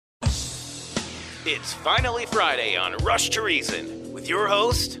It's finally Friday on Rush to Reason with your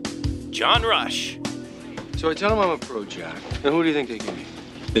host, John Rush. So I tell them I'm a pro, Jack. And who do you think they give me?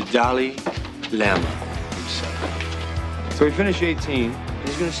 The Dalai Lama himself. So we finish 18, and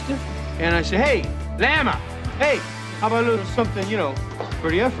he's gonna stiff me. And I say, hey, Lama, hey, how about a little something,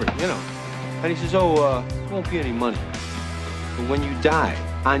 for the effort, And he says, there won't be any money. But when you die,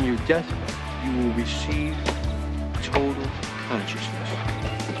 on your deathbed, you will receive total consciousness.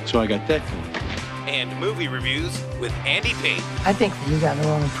 So I got that going. And movie reviews with Andy Payne. I think that you got the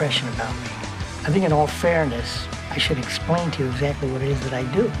wrong impression about me. I think in all fairness, I should explain to you exactly what it is that I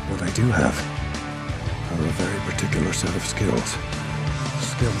do. What I do have are a very particular set of skills.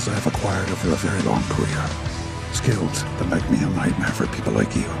 Skills I've acquired over a very long career. Skills that make me a nightmare for people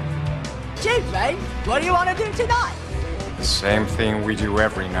like you. Chief, mate, what do you want to do tonight? The same thing we do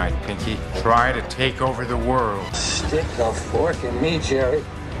every night, Pinky. Try to take over the world. Stick a fork in me, Jerry.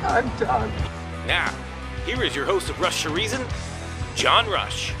 I'm done. Now, here is your host of Rush to Reason, John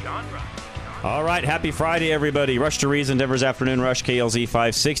Rush. All right, happy Friday, everybody. Rush to Reason, Denver's Afternoon Rush, KLZ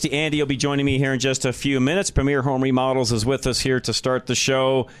 560. Andy will be joining me here in just a few minutes. Premier Home Remodels is with us here to start the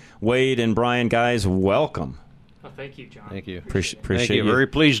show. Wade and Brian, guys, welcome. Well, thank you, John. Thank you. Appreciate Thank you. Very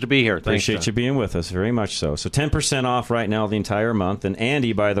pleased to be here. Thanks, appreciate you being with us, very much so. So 10% off right now the entire month. And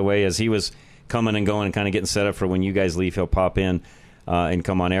Andy, by the way, as he was coming and going and kind of getting set up for when you guys leave, he'll pop in and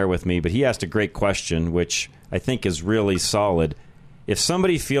come on air with me. But he asked a great question, which I think is really solid. If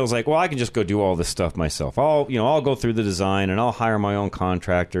somebody feels like, well, I can just go do all this stuff myself, I'll go through the design and I'll hire my own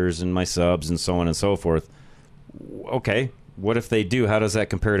contractors and my subs and so on and so forth. Okay, what if they do? How does that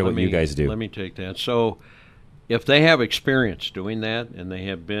compare to what you guys do? Let me take that. So if they have experience doing that and they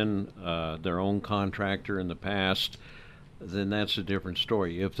have been their own contractor in the past, then that's a different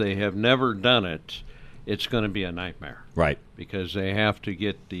story. If they have never done it, it's going to be a nightmare. Right. Because they have to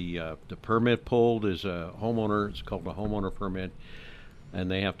get the permit pulled as a homeowner. It's called a homeowner permit. And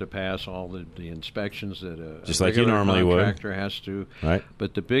they have to pass all the inspections that just a like you normally contractor has to. Right.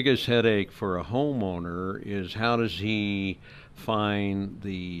 But the biggest headache for a homeowner is how does he find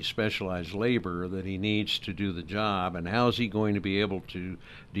the specialized labor that he needs to do the job, and how is he going to be able to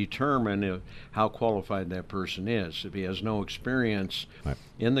determine how qualified that person is? If he has no experience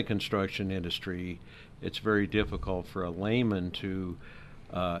in the construction industry, it's very difficult for a layman to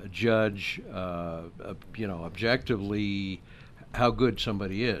judge, objectively how good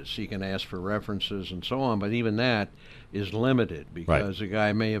somebody is. He can ask for references and so on, but even that is limited because a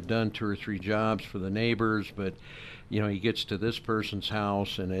guy may have done 2 or 3 jobs for the neighbors, but he gets to this person's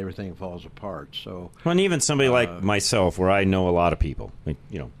house and everything falls apart. So, well, and even somebody like myself, where I know a lot of people,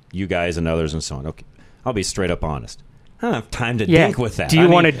 you guys and others and so on. Okay, I'll be straight up honest. I don't have time to think with that. Do you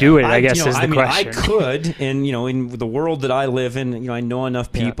want to do it, I guess, is the question. I could, and, in the world that I live in, I know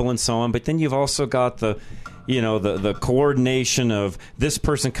enough people and so on, but then you've also got the coordination of this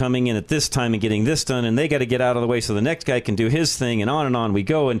person coming in at this time and getting this done, and they got to get out of the way so the next guy can do his thing, and on we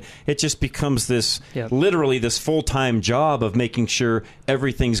go, and it just becomes this, literally this full-time job of making sure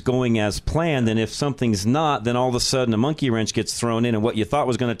everything's going as planned, and if something's not, then all of a sudden a monkey wrench gets thrown in, and what you thought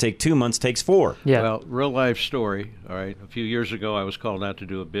was going to take 2 months takes 4. Yeah. Well, real-life story, all right, a few years ago I was called out to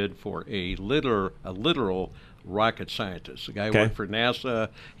do a bid for a literal rocket scientist. The guy worked for NASA.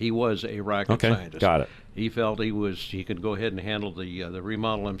 He was a rocket scientist. Got it. He felt he could go ahead and handle the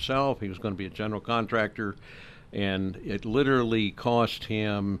remodel himself. He was going to be a general contractor, and it literally cost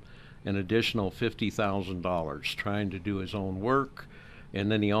him an additional $50,000 trying to do his own work,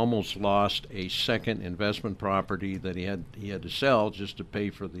 and then he almost lost a second investment property that he had to sell just to pay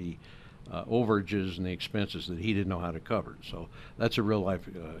for the overages and the expenses that he didn't know how to cover. So that's a real life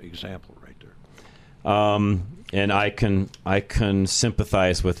example right there. And I can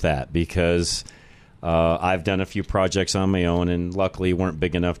sympathize with that because I've done a few projects on my own, and luckily weren't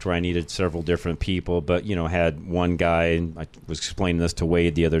big enough to where I needed several different people. But had one guy, and I was explaining this to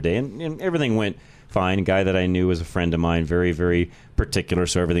Wade the other day, and everything went fine. A guy that I knew was a friend of mine, very, very particular,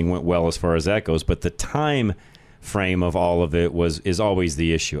 so everything went well as far as that goes. But the time frame of all of it is always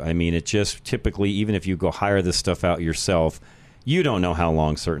the issue. I mean, it just typically, even if you go hire this stuff out yourself, you don't know how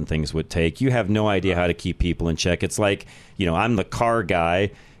long certain things would take. You have no idea how to keep people in check. It's like, I'm the car guy.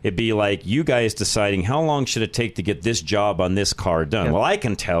 It'd be like you guys deciding how long should it take to get this job on this car done. Yep. Well, I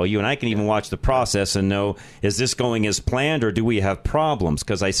can tell you, and I can even watch the process and know, is this going as planned or do we have problems?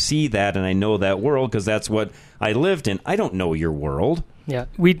 Because I see that and I know that world because that's what I lived in. I don't know your world. Yeah,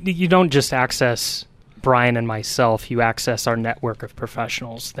 you don't just access Brian and myself. You access our network of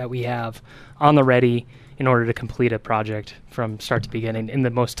professionals that we have on the ready in order to complete a project from start to beginning in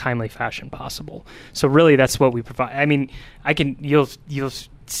the most timely fashion possible. So really, that's what we provide. I mean, you'll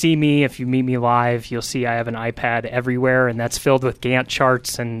see me, if you meet me live, you'll see I have an iPad everywhere, and that's filled with Gantt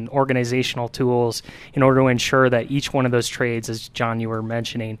charts and organizational tools in order to ensure that each one of those trades, as John, you were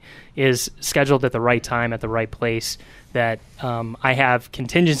mentioning, is scheduled at the right time, at the right place, that I have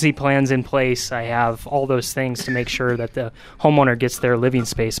contingency plans in place. I have all those things to make sure that the homeowner gets their living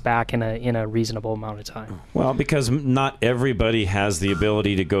space back in a reasonable amount of time. Well, because not everybody has the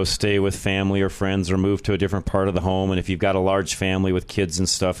ability to go stay with family or friends or move to a different part of the home. And if you've got a large family with kids and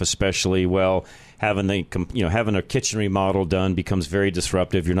stuff, especially, well, having a kitchen remodel done becomes very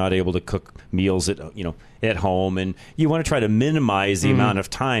disruptive. You're not able to cook meals at home, and you want to try to minimize the amount of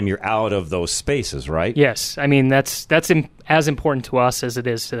time you're out of those spaces, right? Yes, I mean that's as important to us as it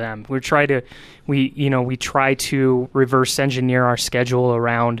is to them. We try to reverse engineer our schedule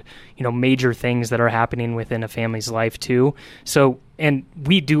around major things that are happening within a family's life too. So, and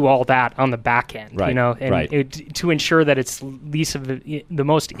we do all that on the back end, right. To ensure that it's the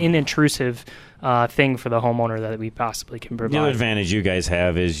most inintrusive thing for the homeowner that we possibly can provide. The other advantage you guys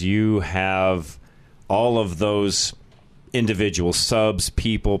have is you have all of those individual subs,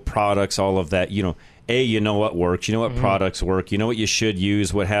 people, products, all of that. You know what works, you know what products work, you know what you should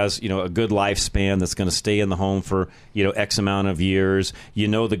use, what has a good lifespan that's going to stay in the home for X amount of years. You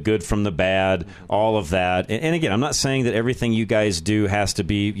know the good from the bad, all of that. And again, I'm not saying that everything you guys do has to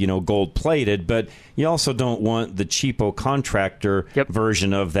be gold plated, but you also don't want the cheapo contractor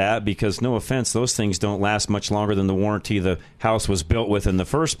version of that, because no offense, those things don't last much longer than the warranty the house was built with in the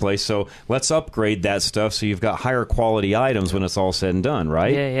first place. So let's upgrade that stuff so you've got higher quality items when it's all said and done,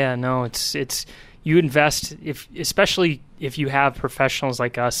 right? No, it's you invest, especially if you have professionals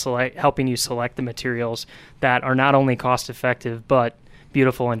like us helping you select the materials that are not only cost effective but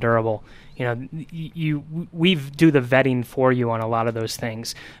beautiful and durable. We do the vetting for you on a lot of those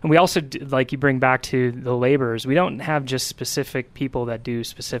things. And we also, like you bring back to the laborers, we don't have just specific people that do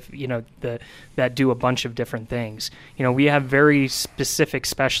specific, that do a bunch of different things. We have very specific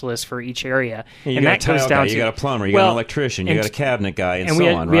specialists for each area. Yeah, and that goes down to, you got a plumber, you got an electrician, you got a cabinet guy, and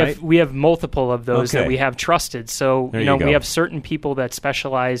so on, right? We have multiple of those that we have trusted. So, we have certain people that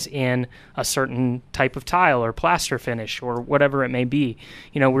specialize in a certain type of tile or plaster finish or whatever it may be.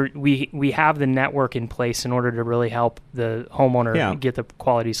 We have the network in place in order to really help the homeowner get the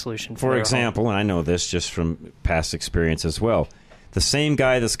quality solution for example, and I know this just from past experience as well, the same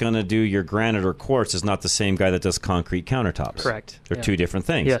guy that's going to do your granite or quartz is not the same guy that does concrete countertops. Correct. They're two different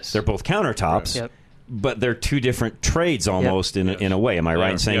things. Yes. They're both countertops, but they're two different trades almost in a way. Am I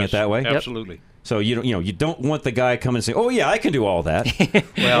right in saying it that way? Absolutely. So you don't want the guy coming and say, "Oh yeah, I can do all that."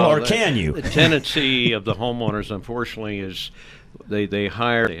 Or can you? The tendency of the homeowners, unfortunately, is they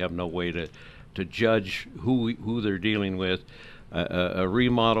have no way to judge who they're dealing with. A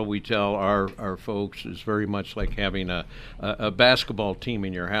remodel, we tell our folks, is very much like having a basketball team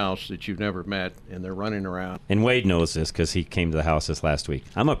in your house that you've never met, and they're running around. And Wade knows this because he came to the house this last week.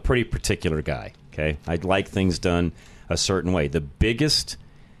 I'm a pretty particular guy, okay? I like things done a certain way. The biggest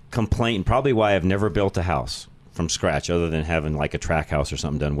complaint, and probably why I've never built a house from scratch, other than having like a track house or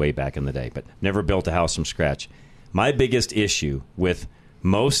something done way back in the day, but never built a house from scratch. My biggest issue with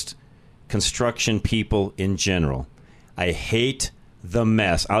most construction people in general, I hate the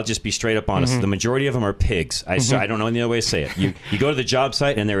mess. I'll just be straight up honest. The majority of them are pigs. I don't know any other way to say it. You go to the job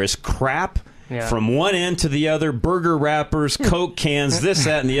site and there is crap from one end to the other, burger wrappers, Coke cans, this,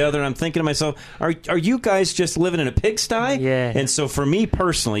 that, and the other. And I'm thinking to myself, are you guys just living in a pigsty? Yeah. And so for me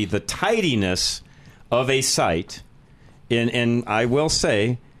personally, the tidiness of a site, and I will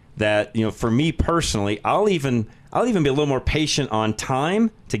say that, for me personally, I'll even be a little more patient on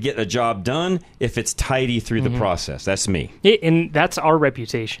time to get a job done if it's tidy through the process. That's me. And that's our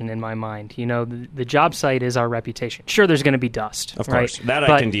reputation in my mind. The job site is our reputation. Sure, there's going to be dust. Of course. Right? That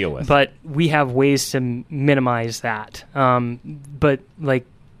I can deal with. But we have ways to minimize that. But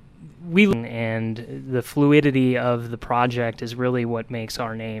and the fluidity of the project is really what makes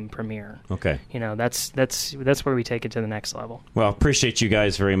our name premier. Okay. That's where we take it to the next level. Well, appreciate you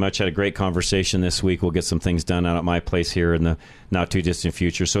guys very much. Had a great conversation this week. We'll get some things done out at my place here in the not too distant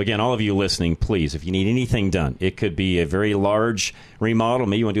future. So again, all of you listening, please, if you need anything done, it could be a very large remodel.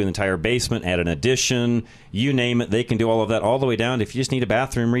 Maybe you want to do an entire basement, add an addition, you name it. They can do all of that all the way down. If you just need a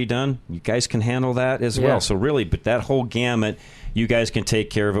bathroom redone, you guys can handle that as well. So really, but that whole gamut, you guys can take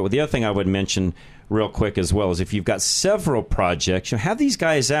care of it. Well, the other thing I would mention real quick as well is if you've got several projects, have these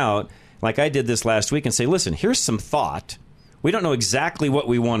guys out like I did this last week and say, listen, here's some thought. We don't know exactly what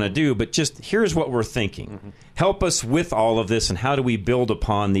we want to do, but just here's what we're thinking. Help us with all of this, and how do we build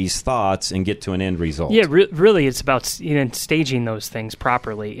upon these thoughts and get to an end result? Yeah, really, it's about staging those things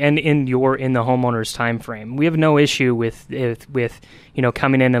properly and in the homeowner's time frame. We have no issue with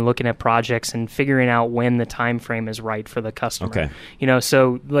coming in and looking at projects and figuring out when the time frame is right for the customer. Okay.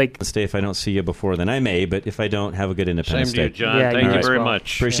 So like, Let's stay. If I don't see you before, then I may. But if I don't, have a good Independence Same to you, Day. John. Yeah, Thank you you as very well.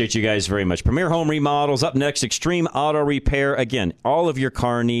 much. Appreciate you guys very much. Premier Home Remodels. Up next, Extreme Auto Repair. Again, all of your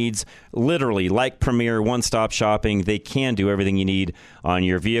car needs, literally like Premier, one-stop shopping. They can do everything you need on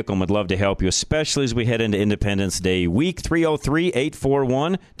your vehicle and would love to help you, especially as we head into Independence Day week.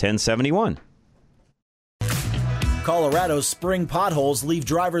 303-841-1071. Colorado's spring potholes leave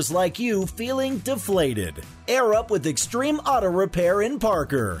drivers like you feeling deflated. Air up with Extreme Auto Repair in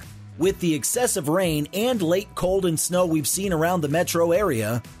Parker. With the excessive rain and late cold and snow we've seen around the metro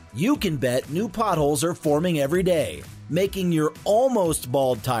area, you can bet new potholes are forming every day, making your almost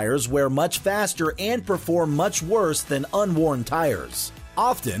bald tires wear much faster and perform much worse than unworn tires.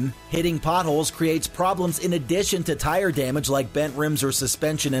 Often, hitting potholes creates problems in addition to tire damage like bent rims or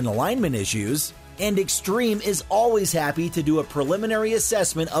suspension and alignment issues. And Extreme is always happy to do a preliminary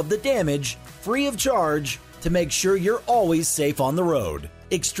assessment of the damage, free of charge, to make sure you're always safe on the road.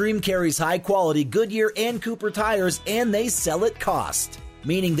 Extreme carries high-quality Goodyear and Cooper tires, and they sell at cost,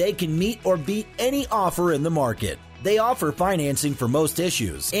 meaning they can meet or beat any offer in the market. They offer financing for most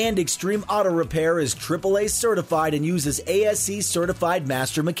issues, and Extreme Auto Repair is AAA certified and uses ASC certified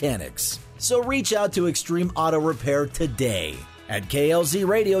master mechanics. So reach out to Extreme Auto Repair today at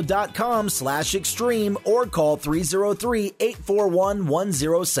klzradio.com/extreme or call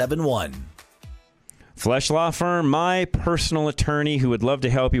 303-841-1071. Flesh Law Firm, my personal attorney who would love to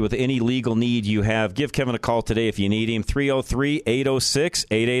help you with any legal need you have. Give Kevin a call today if you need him,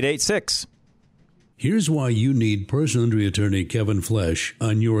 303-806-8886. Here's why you need personal injury attorney Kevin Flesh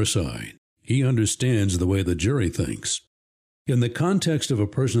on your side. He understands the way the jury thinks. In the context of a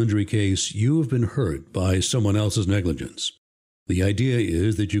personal injury case, you have been hurt by someone else's negligence. The idea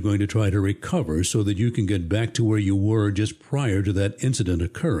is that you're going to try to recover so that you can get back to where you were just prior to that incident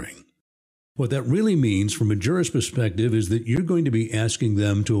occurring. What that really means from a jurist's perspective is that you're going to be asking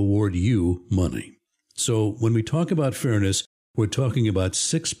them to award you money. So when we talk about fairness, we're talking about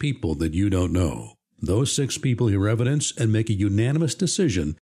 6 people that you don't know. Those 6 people hear evidence and make a unanimous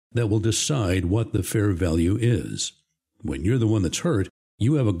decision that will decide what the fair value is. When you're the one that's hurt,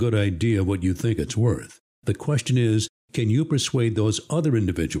 you have a good idea of what you think it's worth. The question is, can you persuade those other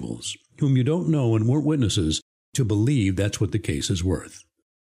individuals, whom you don't know and weren't witnesses, to believe that's what the case is worth?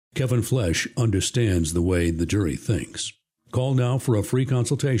 Kevin Flesh understands the way the jury thinks. Call now for a free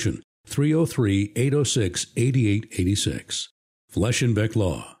consultation, 303-806-8886. Flesh and Beck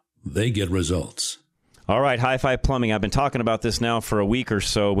Law. They get results. All right, High Five Plumbing. I've been talking about this now for a week or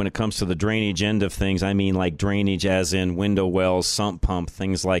so when it comes to the drainage end of things. I mean like drainage as in window wells, sump pump,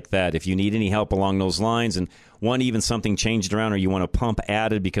 things like that. If you need any help along those lines and want even something changed around or you want a pump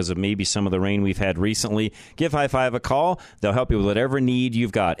added because of maybe some of the rain we've had recently, give High Five a call. They'll help you with whatever need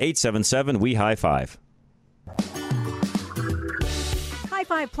you've got. 877-WE-HIGH-FIVE. High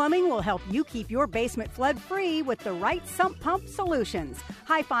Five Plumbing will help you keep your basement flood-free with the right sump pump solutions.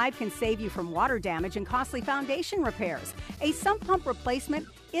 High Five can save you from water damage and costly foundation repairs. A sump pump replacement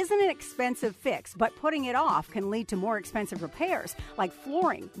isn't an expensive fix, but putting it off can lead to more expensive repairs like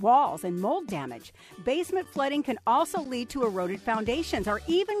flooring, walls, and mold damage. Basement flooding can also lead to eroded foundations or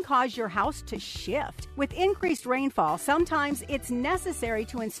even cause your house to shift. With increased rainfall, sometimes it's necessary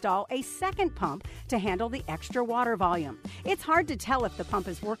to install a second pump to handle the extra water volume. It's hard to tell if the pump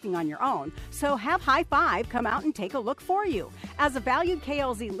is working on your own, so have High Five come out and take a look for you. As a valued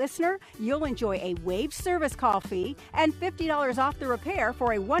KLZ listener, you'll enjoy a waived service call fee and $50 off the repair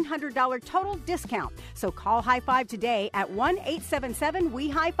for a $100 total discount. So call High Five today at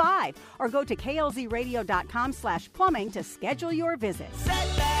 1-877-WE-HIGH-FIVE or go to klzradio.com/plumbing to schedule your visit.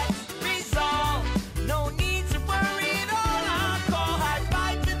 Setbacks resolved. No need to worry at all. Call High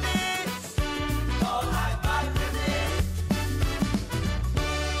Five to this. Call High Five to this.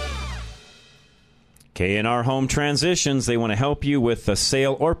 K&R Home Transitions, they want to help you with the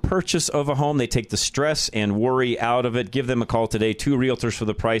sale or purchase of a home. They take the stress and worry out of it. Give them a call today. 2 realtors for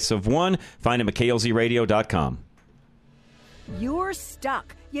the price of 1. Find them at klzradio.com. You're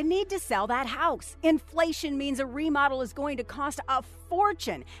stuck. You need to sell that house. Inflation means a remodel is going to cost a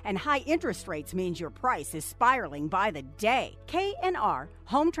fortune, and high interest rates means your price is spiraling by the day. K&R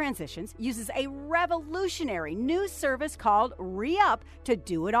Home Transitions uses a revolutionary new service called Re-Up to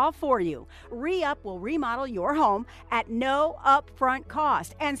do it all for you. Re-Up will remodel your home at no upfront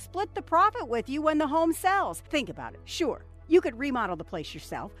cost and split the profit with you when the home sells. Think about it. Sure, You could remodel the place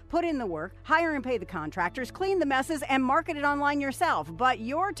yourself, put in the work, hire and pay the contractors, clean the messes, and market it online yourself. But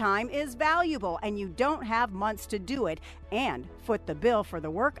your time is valuable, and you don't have months to do it and foot the bill for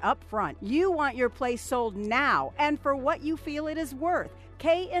the work up front. You want your place sold now and for what you feel it is worth.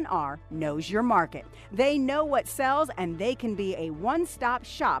 K&R knows your market. They know what sells, and they can be a one-stop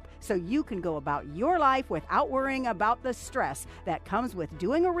shop so you can go about your life without worrying about the stress that comes with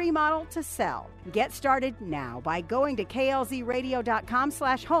doing a remodel to sell. Get started now by going to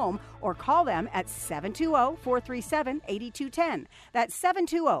klzradio.com/home or call them at 720-437-8210. That's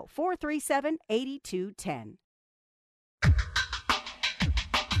 720-437-8210.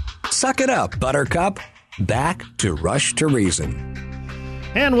 Suck it up, Buttercup. Back to Rush to Reason.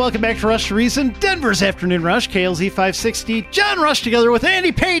 And welcome back to Rush to Reason, Denver's Afternoon Rush, KLZ 560. John Rush together with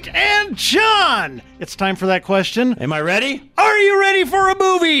Andy Pate and John. It's time for that question. Am I ready? Are you ready for a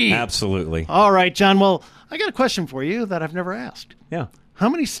movie? Absolutely. All right, John. Well, I got a question for you that I've never asked. Yeah. How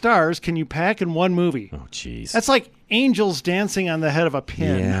many stars can you pack in one movie? Oh, jeez. That's like angels dancing on the head of a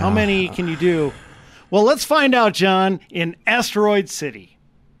pin. Yeah. How many can you do? Well, let's find out, John, in Asteroid City.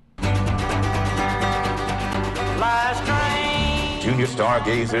 Junior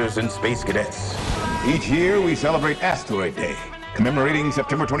stargazers and space cadets. Each year we celebrate Asteroid Day, commemorating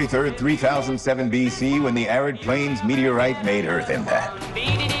September 23rd, 3007 BC, when the arid plains meteorite made Earth impact.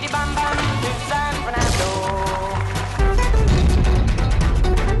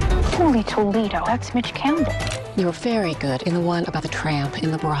 Holy Toledo, that's Mitch Campbell. You were very good in the one about the tramp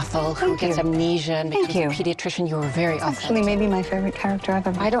in the brothel who gets amnesia and becomes a pediatrician. You were very authentic. Actually, maybe my favorite character I've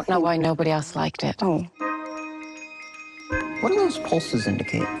ever I don't know why nobody else liked it. Oh. What do those pulses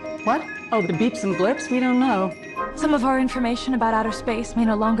indicate? What? Oh, the beeps and blips? We don't know. Some of our information about outer space may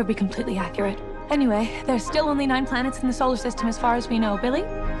no longer be completely accurate. Anyway, there's still only 9 planets in the solar system as far as we know. Billy?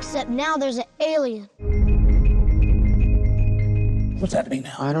 Except now there's an alien. What's happening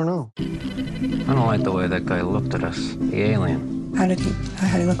now? I don't know. I don't like the way that guy looked at us. The alien. How did he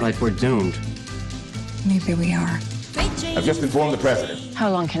look? Like we're doomed. Maybe we are. I've just informed the president.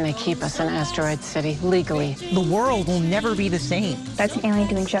 How long can they keep us in Asteroid City legally? The world will never be the same. That's an alien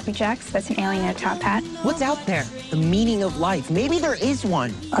doing jumpy jacks. That's an alien in a top hat. What's out there? The meaning of life. Maybe there is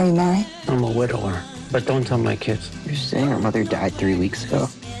one. Are you married? I'm a widower, but don't tell my kids. You're saying her mother died 3 weeks ago?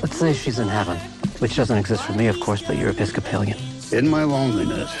 Let's say she's in heaven, which doesn't exist for me, of course, but you're Episcopalian. In my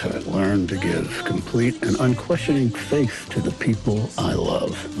loneliness, I learned to give complete and unquestioning faith to the people I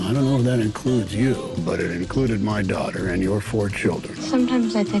love. I don't know if that includes you, but it included my daughter and your 4 children.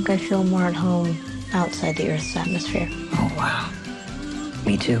 Sometimes I think I feel more at home outside the Earth's atmosphere. Oh, wow.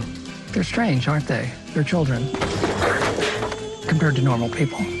 Me too. They're strange, aren't they? They're children. Compared to normal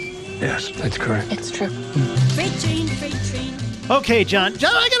people. Yes, that's correct. It's true. Freight train, freight train. Okay, John.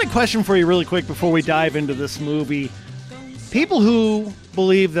 John, I got a question for you really quick before we dive into this movie. People who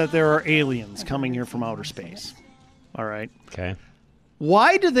believe that there are aliens coming here from outer space, all right? Okay.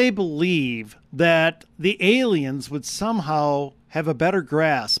 Why do they believe that the aliens would somehow have a better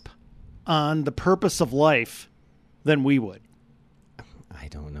grasp on the purpose of life than we would? I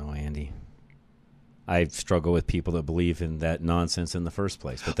don't know, Andy. I struggle with people that believe in that nonsense in the first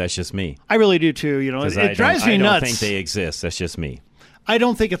place, but that's just me. I really do, too. You know, it drives me nuts. I don't think they exist. That's just me. I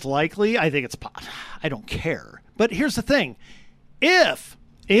don't think it's likely. I think it's... I don't care. But here's the thing. If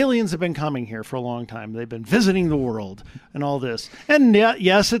aliens have been coming here for a long time, they've been visiting the world and all this, and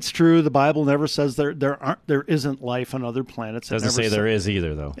yes, it's true, the Bible never says there isn't life on other planets. Doesn't say there is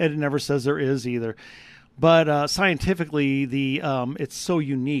either, though. It never says there is either. But scientifically, it's so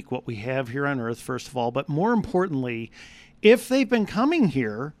unique what we have here on Earth, first of all. But more importantly, if they've been coming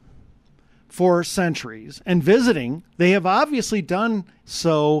here for centuries and visiting, they have obviously done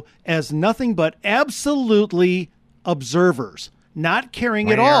so as nothing but absolutely observers, not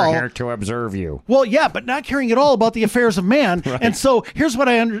caring at all. We're here to observe you. Well, yeah, but not caring at all about the affairs of man. Right. And so here's what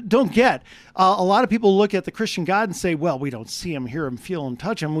I don't get. A lot of people look at the Christian God and say, well, we don't see him, hear him, feel him,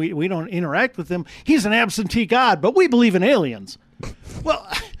 touch him. We don't interact with him. He's an absentee God, but we believe in aliens. Well...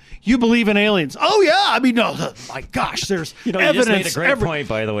 You believe in aliens? Oh yeah, I mean, no, my gosh, there's evidence. You just made a great point,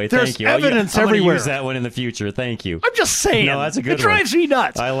 by the way. Thank you. Evidence I'm everywhere. I'm use that one in the future. Thank you. I'm just saying. No, that's a good one. It drives me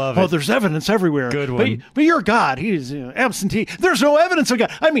nuts. I love it. Oh, there's evidence everywhere. Good one. But you're God. He's absentee. There's no evidence of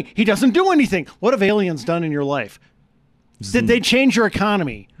God. I mean, he doesn't do anything. What have aliens done in your life? Did they change your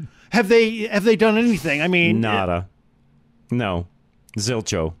economy? Have they done anything? I mean, nada. No,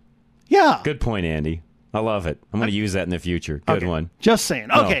 zilcho. Yeah. Good point, Andy. I love it. I'm going to use that in the future. Good one. Just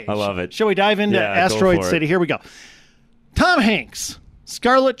saying. Okay. No, I love it. Shall we dive into Asteroid City? Here we go. Tom Hanks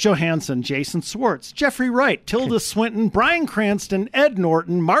Scarlett Johansson, Jason Schwartz, Jeffrey Wright, Tilda Swinton, Bryan Cranston, Ed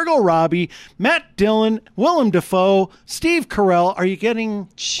Norton, Margot Robbie, Matt Dillon, Willem Dafoe, Steve Carell. Are you getting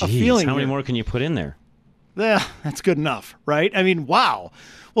a feeling how many here? more can you put in there? That's good enough, right? I mean, wow.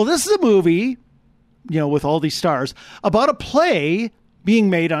 Well, this is a movie, with all these stars, about a play being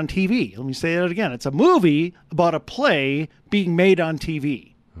made on TV. Let me say that again. It's a movie about a play being made on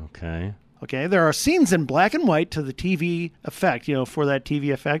TV. Okay, there are scenes in black and white to the TV effect, for that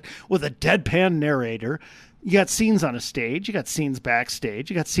TV effect, with a deadpan narrator. You got scenes on a stage, you got scenes backstage,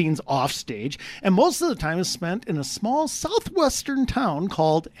 you got scenes off stage, and most of the time is spent in a small southwestern town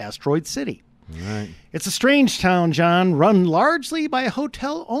called Asteroid City. Right. It's a strange town, John, run largely by a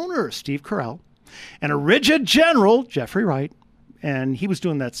hotel owner, Steve Carell, and a rigid general, Jeffrey Wright, and he was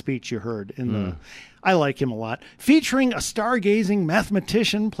doing that speech you heard in the... I like him a lot. Featuring a stargazing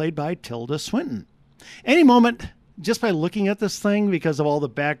mathematician played by Tilda Swinton. Any moment, just by looking at this thing, because of all the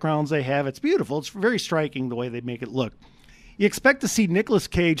backgrounds they have, it's beautiful. It's very striking the way they make it look. You expect to see Nicolas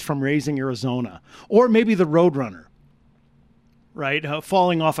Cage from Raising Arizona, or maybe the Roadrunner, right?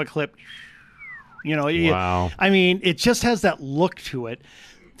 Falling off a cliff. Wow. I mean, it just has that look to it.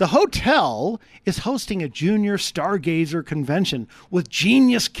 The hotel is hosting a junior stargazer convention with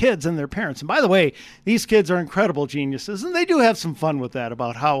genius kids and their parents. And by the way, these kids are incredible geniuses, and they do have some fun with that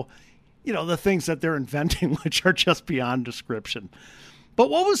about how, the things that they're inventing, which are just beyond description.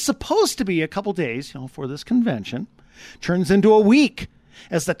 But what was supposed to be a couple days, for this convention, turns into a week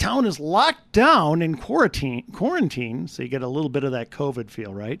as the town is locked down in quarantine, so you get a little bit of that COVID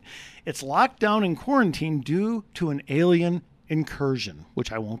feel, right? It's locked down in quarantine due to an alien incursion, which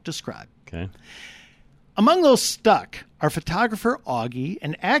I won't describe. Okay. Among those stuck are photographer Augie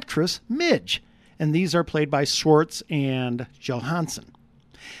and actress Midge, and these are played by Schwartz and Johansson.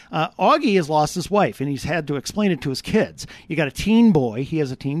 Augie has lost his wife, and he's had to explain it to his kids. You got a teen boy, he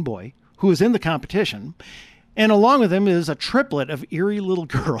has a teen boy, who is in the competition, and along with him is a triplet of eerie little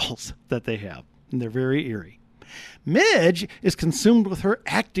girls that they have, and they're very eerie. Midge is consumed with her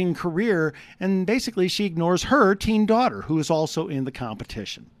acting career, and basically she ignores her teen daughter, who is also in the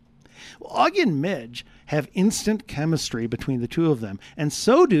competition. Well, Augie and Midge have instant chemistry between the two of them, and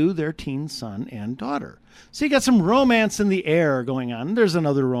so do their teen son and daughter. So you got some romance in the air going on. There's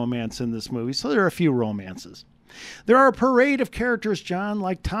another romance in this movie, so there are a few romances. There are a parade of characters, John,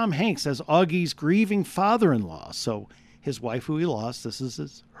 like Tom Hanks as Augie's grieving father-in-law, so his wife who he lost, this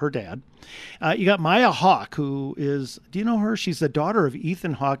is her dad. You got Maya Hawke, who is, do you know her? She's the daughter of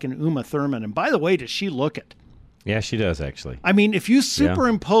Ethan Hawke and Uma Thurman. And by the way, does she look it? Yeah, she does, actually. I mean, if you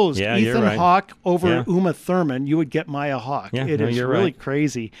superimposed Ethan Hawke over Uma Thurman, you would get Maya Hawke. Yeah, it is really right.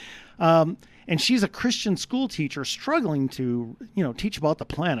 Crazy. And she's a Christian school teacher struggling to, teach about the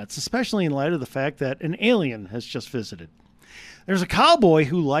planets, especially in light of the fact that an alien has just visited. There's a cowboy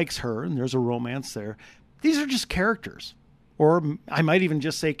who likes her, and there's a romance there. These are just characters, or I might even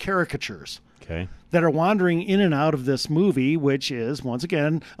just say caricatures, that are wandering in and out of this movie, which is, once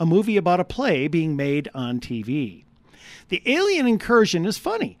again, a movie about a play being made on TV. The alien incursion is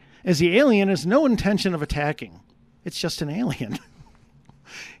funny, as the alien has no intention of attacking. It's just an alien.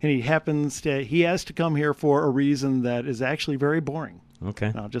 And he has to come here for a reason that is actually very boring.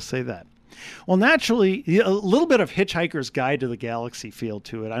 Okay. I'll just say that. Well, naturally, a little bit of Hitchhiker's Guide to the Galaxy feel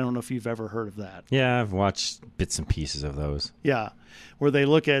to it. I don't know if you've ever heard of that. Yeah, I've watched bits and pieces of those. Yeah, where they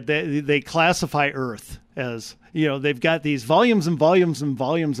look at, they classify Earth as, they've got these volumes and volumes and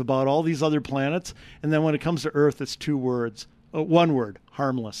volumes about all these other planets, and then when it comes to Earth, it's one word,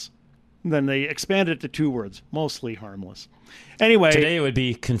 harmless. And then they expand it to two words, mostly harmless. Anyway. Today it would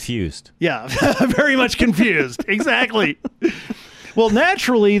be confused. Yeah, very much confused. Exactly. Well,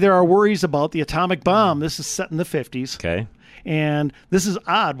 naturally, there are worries about the atomic bomb. This is set in the 50s. Okay. And this is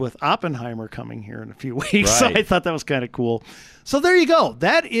odd with Oppenheimer coming here in a few weeks. Right. So I thought that was kind of cool. So there you go.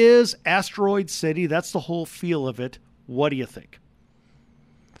 That is Asteroid City. That's the whole feel of it. What do you think?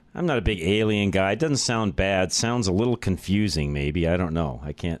 I'm not a big alien guy. It doesn't sound bad. Sounds a little confusing, maybe. I don't know.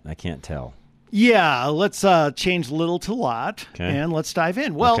 I can't tell. Yeah, let's change little to lot, and let's dive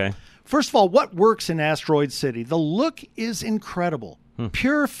in. Well, first of all, what works in Asteroid City? The look is incredible.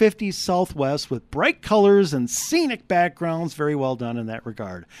 Pure 50s Southwest with bright colors and scenic backgrounds. Very well done in that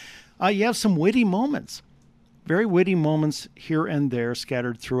regard. You have some witty moments. Very witty moments here and there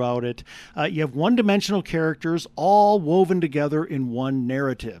scattered throughout it. You have one-dimensional characters all woven together in one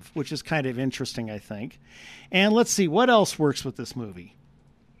narrative, which is kind of interesting, I think. And let's see, what else works with this movie?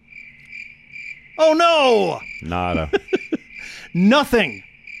 Oh, no! Nada. Nothing.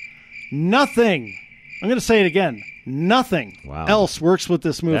 Nothing. I'm going to say it again. Nothing else works with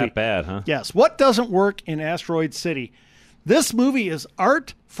this movie. That bad, huh? Yes. What doesn't work in Asteroid City? This movie is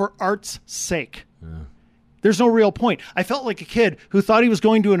art for art's sake. There's no real point. I felt like a kid who thought he was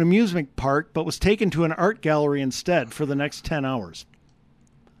going to an amusement park but was taken to an art gallery instead for the next 10 hours.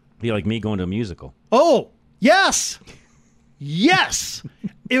 Be like me going to a musical. Oh, yes. Yes.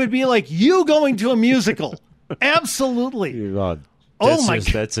 It would be like you going to a musical. Absolutely. Oh my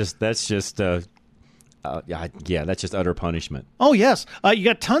God. That's just utter punishment. Oh, yes. You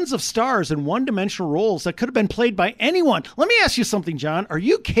got tons of stars in one-dimensional roles that could have been played by anyone. Let me ask you something, John. Are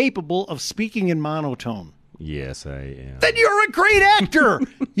you capable of speaking in monotone? Yes, I am. Then you're a great actor.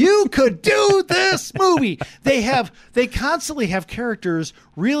 You could do this movie. They constantly have characters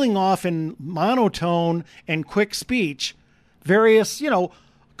reeling off in monotone and quick speech, various,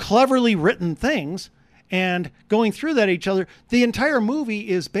 cleverly written things, and going through that each other. The entire movie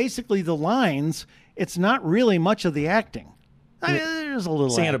is basically the lines. It's not really much of the acting. There's a little.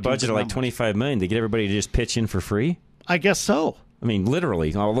 Saying at a acting, budget of like $25 million, they get everybody to just pitch in for free. I guess so. I mean,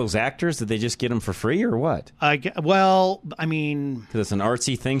 literally, all those actors, did they just get them for free or what? Because it's an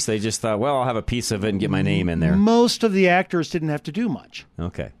artsy thing, so they just thought, well, I'll have a piece of it and get my name in there. Most of the actors didn't have to do much.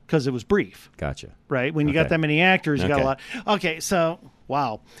 Okay. Because it was brief. Gotcha. Right? When you got that many actors, you got a lot. Okay, so,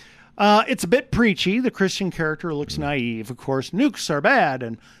 wow. It's a bit preachy. The Christian character looks naive. Of course, nukes are bad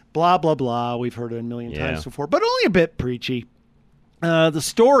and blah, blah, blah. We've heard it a million times before, but only a bit preachy. The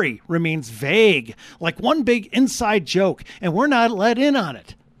story remains vague, like one big inside joke, and we're not let in on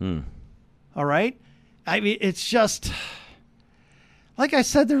it. All right? I mean, it's just, like I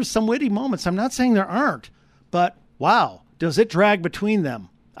said, there's some witty moments. I'm not saying there aren't, but wow, does it drag between them?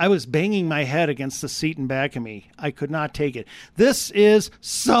 I was banging my head against the seat in back of me. I could not take it. This is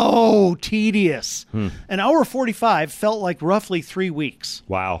so tedious. An hour 45 felt like roughly 3 weeks.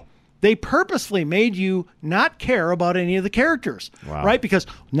 Wow. They purposefully made you not care about any of the characters, Wow. right? Because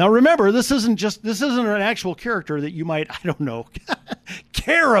now remember, this isn't an actual character that you might, I don't know,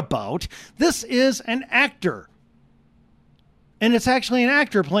 care about. This is an actor. And it's actually an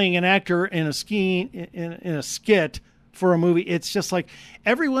actor playing an actor in a skit for a movie. It's just like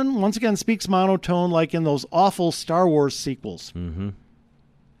everyone, once again, speaks monotone like in those awful Star Wars sequels. Mm-hmm.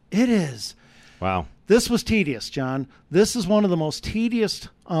 It is. Wow. This was tedious, John. This is one of the most tedious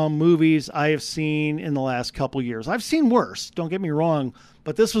movies I have seen in the last couple years. I've seen worse, don't get me wrong,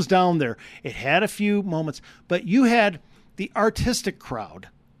 but this was down there. It had a few moments, but you had the artistic crowd.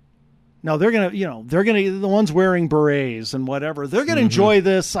 Now they're the ones wearing berets and whatever. They're going to enjoy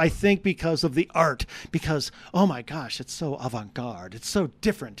this, I think, because of the art. Because, oh my gosh, it's so avant-garde. It's so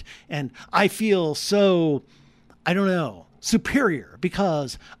different. And I feel so, I don't know, superior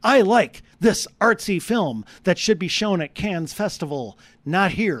because I like this artsy film that should be shown at Cannes Festival,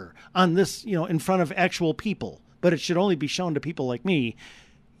 not here on this, in front of actual people, but it should only be shown to people like me.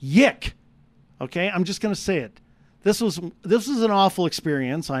 Yick. Okay, I'm just going to say it. This was an awful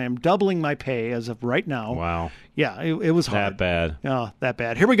experience. I am doubling my pay as of right now. Wow. Yeah, it was hard. That bad. Yeah, that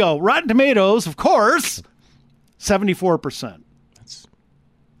bad. Here we go. Rotten Tomatoes, of course, 74%.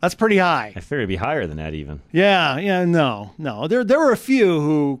 That's pretty high. I figured it'd be higher than that even. Yeah, no. There were a few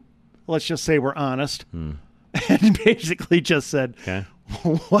who, let's just say, were honest and basically just said, okay.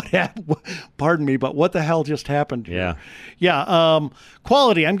 What happened? Pardon me, but what the hell just happened here? Yeah.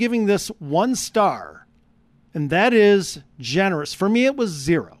 Quality, I'm giving this 1 star, and that is generous. For me, it was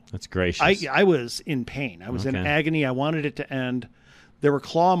 0. That's gracious. I was in pain. I was in agony. I wanted it to end. There were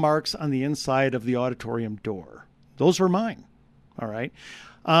claw marks on the inside of the auditorium door. Those were mine. All right.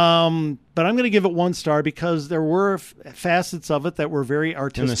 But I'm going to give it 1 star because there were facets of it that were very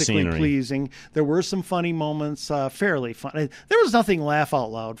artistically pleasing. There were some funny moments, fairly funny. There was nothing laugh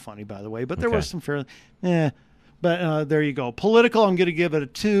out loud funny, by the way, but there was some fairly, But there you go. Political, I'm going to give it a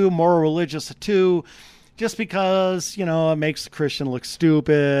 2. Moral religious, a 2. Just because, it makes the Christian look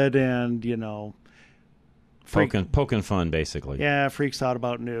stupid and, Poking fun, basically. Yeah, freaks out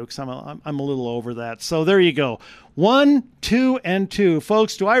about nukes. I'm a little over that. So there you go. 1, 2, and 2.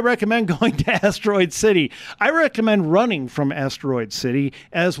 Folks, do I recommend going to Asteroid City? I recommend running from Asteroid City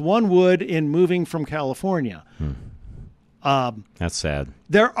as one would in moving from California. That's sad.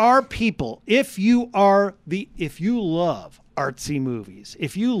 There are people, if you love artsy movies,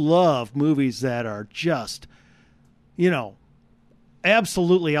 if you love movies that are just,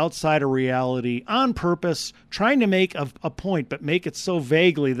 absolutely outside of reality on purpose, trying to make a point, but make it so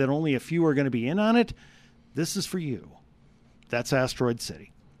vaguely that only a few are going to be in on it, this is for you. That's Asteroid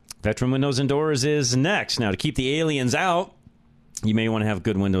City. Veteran Windows and Doors is next. Now, to keep the aliens out, you may want to have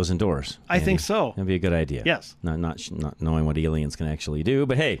good windows and doors. I think so. That'd be a good idea. Yes. Not knowing what aliens can actually do,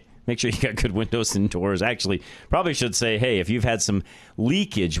 but hey, Make sure you got good windows and doors. Actually, probably should say, hey, if you've had some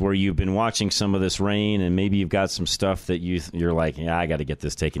leakage where you've been watching some of this rain and maybe you've got some stuff that you're like, yeah, I got to get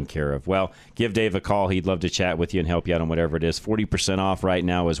this taken care of. Well, give Dave a call. He'd love to chat with you and help you out on whatever it is. 40% off right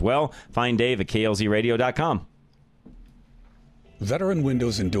now as well. Find Dave at klzradio.com. Veteran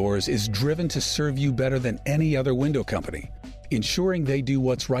Windows and Doors is driven to serve you better than any other window company, ensuring they do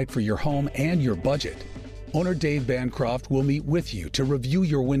what's right for your home and your budget. Owner Dave Bancroft will meet with you to review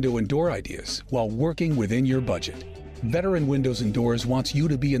your window and door ideas while working within your budget. Veteran Windows and Doors wants you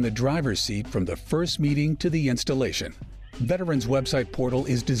to be in the driver's seat from the first meeting to the installation. Veterans website portal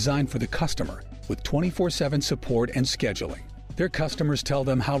is designed for the customer with 24/7 support and scheduling. Their customers tell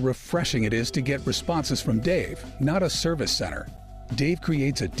them how refreshing it is to get responses from Dave, not a service center. Dave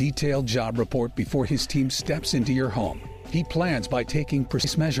creates a detailed job report before his team steps into your home. He plans by taking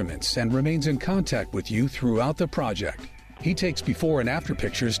precise measurements and remains in contact with you throughout the project. He takes before and after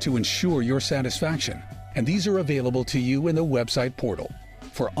pictures to ensure your satisfaction, and these are available to you in the website portal.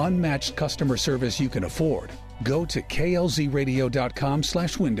 For unmatched customer service you can afford, go to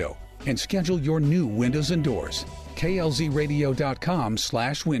klzradio.com/window and schedule your new windows and doors.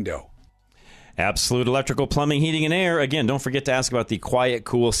 klzradio.com/window. Absolute Electrical, Plumbing, Heating, and Air. Again, don't forget to ask about the Quiet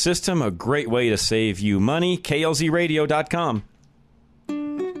Cool system, a great way to save you money. klzradio.com.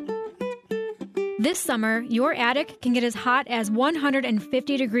 This summer, your attic can get as hot as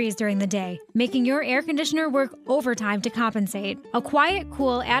 150 degrees during the day, making your air conditioner work overtime to compensate. A Quiet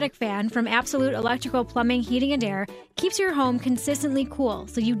Cool attic fan from Absolute Electrical, Plumbing, Heating, and Air keeps your home consistently cool,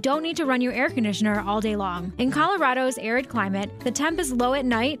 so you don't need to run your air conditioner all day long. In Colorado's arid climate, the temp is low at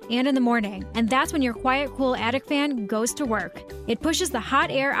night and in the morning, and that's when your Quiet Cool attic fan goes to work. It pushes the hot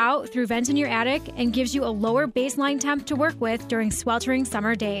air out through vents in your attic and gives you a lower baseline temp to work with during sweltering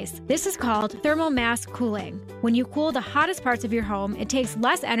summer days. This is called thermal mass cooling. When you cool the hottest parts of your home, it takes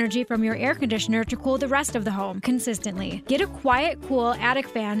less energy from your air conditioner to cool the rest of the home consistently. Get a Quiet Cool attic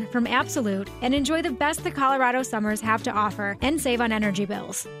fan from Absolute and enjoy the best the Colorado summers have to offer and save on energy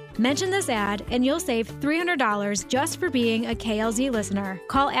bills. Mention this ad and you'll save $300 just for being a KLZ listener.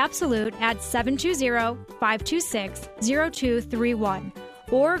 Call Absolute at 720-526-0231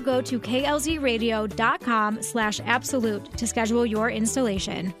 or go to klzradio.com/absolute to schedule your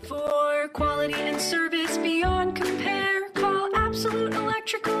installation. For quality and service beyond compare, call Absolute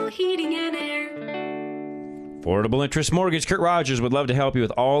Electrical Heating and Air. Affordable Interest Mortgage. Kurt Rogers would love to help you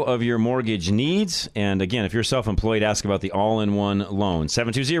with all of your mortgage needs. And again, if you're self-employed, ask about the all-in-one loan.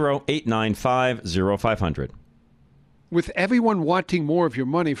 720-895-0500. With everyone wanting more of your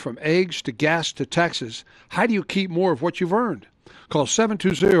money, from eggs to gas to taxes, how do you keep more of what you've earned? Call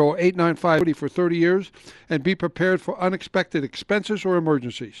 720-895 for 30 years and be prepared for unexpected expenses or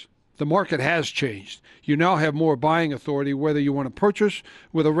emergencies. The market has changed. You now have more buying authority whether you want to purchase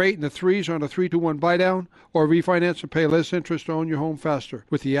with a rate in the threes on a 3-2-1 buy-down or refinance and pay less interest to own your home faster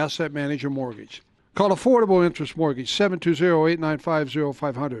with the Asset Manager Mortgage. Call Affordable Interest Mortgage,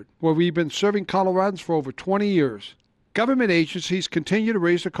 720-895-0500, where we've been serving Coloradans for over 20 years. Government agencies continue to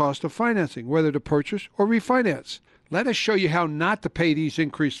raise the cost of financing, whether to purchase or refinance. Let us show you how not to pay these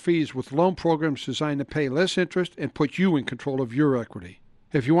increased fees with loan programs designed to pay less interest and put you in control of your equity.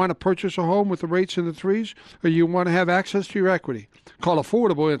 If you want to purchase a home with the rates in the threes, or you want to have access to your equity, call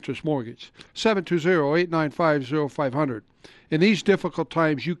Affordable Interest Mortgage, 720-895-0500. In these difficult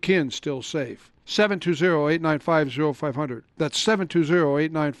times, you can still save. 720-895-0500. That's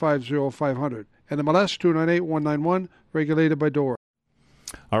 720-895-0500. And MLS 298191, regulated by DORA.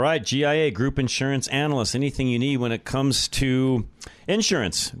 All right, GIA, Group Insurance Analyst. Anything you need when it comes to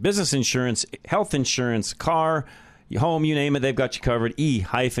insurance, business insurance, health insurance, car, home, you name it, they've got you covered.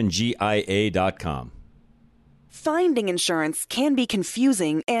 e-gia.com. Finding insurance can be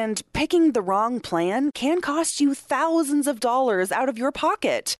confusing, and picking the wrong plan can cost you thousands of dollars out of your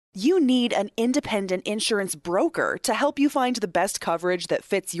pocket. You need an independent insurance broker to help you find the best coverage that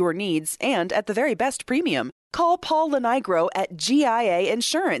fits your needs and at the very best premium. Call Paul Lenigro at GIA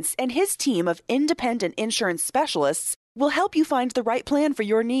Insurance, and his team of independent insurance specialists will help you find the right plan for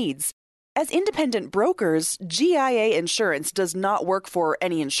your needs. As independent brokers, GIA Insurance does not work for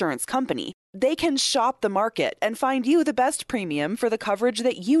any insurance company. They can shop the market and find you the best premium for the coverage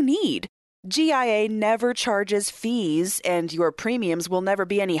that you need. GIA never charges fees, and your premiums will never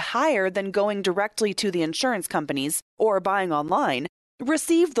be any higher than going directly to the insurance companies or buying online.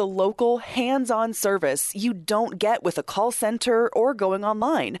 Receive the local, hands-on service you don't get with a call center or going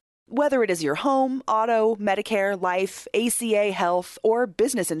online. Whether it is your home, auto, Medicare, life, ACA, health, or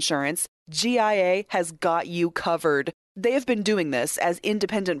business insurance, GIA has got you covered. They have been doing this as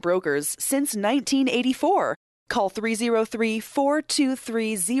independent brokers since 1984. Call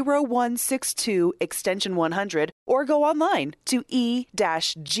 303-423-0162, extension 100, or go online to e-gia.com.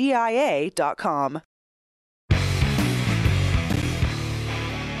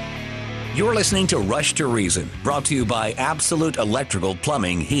 You're listening to Rush to Reason, brought to you by Absolute Electrical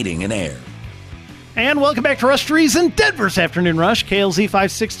Plumbing, Heating, and Air. And welcome back to Rush to Reason, Denver's Afternoon Rush, KLZ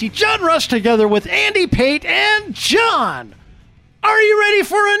 560. John Rush together with Andy Pate and John. Are you ready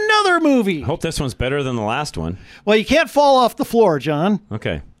for another movie? I hope this one's better than the last one. Well, you can't fall off the floor, John.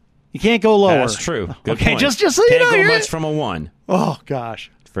 Okay. You can't go lower. That's true. Good okay, point. just so you can't know. Can't go much from a 1. Oh,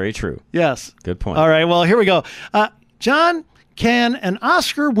 gosh. Very true. Yes. Good point. All right, well, here we go. John, can an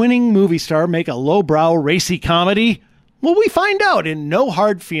Oscar-winning movie star make a lowbrow, racy comedy? Well, we find out in No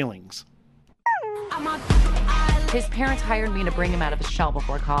Hard Feelings. His parents hired me to bring him out of his shell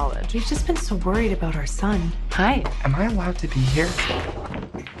before college. We've just been so worried about our son. Hi. Am I allowed to be here?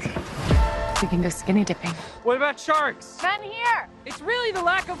 We can go skinny dipping. What about sharks? Men here! It's really the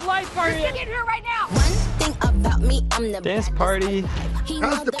lack of lifeguard. Get in here right now! One thing about me, I'm the dance party.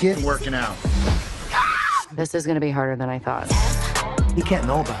 How's the kid working out? This is going to be harder than I thought. You can't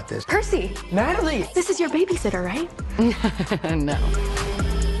know about this. Percy, Natalie! this is your babysitter, right? No.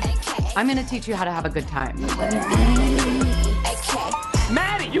 I'm going to teach you how to have a good time.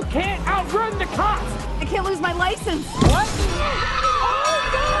 Maddie, you can't outrun the cops. I can't lose my license. What?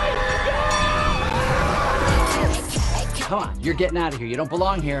 Come on, you're getting out of here. You don't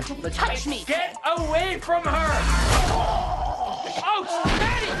belong here. Touch me. Get away from her. Oh,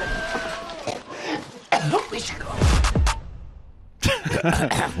 Maddie. We should go.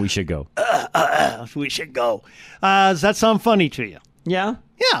 We should go. We should go. Does that sound funny to you? Yeah.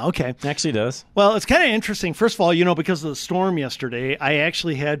 Yeah, okay. Actually does. Well, it's kind of interesting. First of all, because of the storm yesterday, I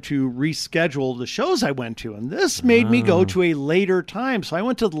actually had to reschedule the shows I went to, and this made me go to a later time. So I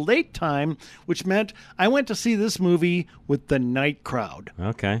went to the late time, which meant I went to see this movie with the night crowd.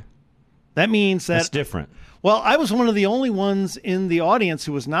 Okay. That means That's different. Well, I was one of the only ones in the audience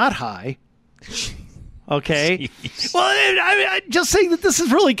who was not high. Okay. Jeez. Well, I just saying that this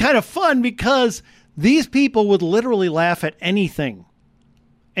is really kind of fun because these people would literally laugh at anything.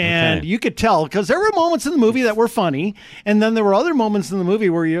 And you could tell because there were moments in the movie that were funny. And then there were other moments in the movie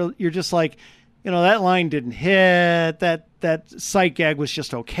where you're just like, that line didn't hit. That sight gag was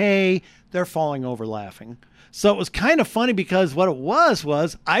just okay. They're falling over laughing. So it was kind of funny because what it was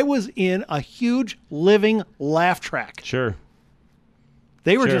I was in a huge living laugh track. Sure.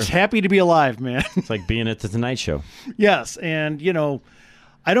 They were just happy to be alive, man. It's like being at the Tonight Show. Yes. And,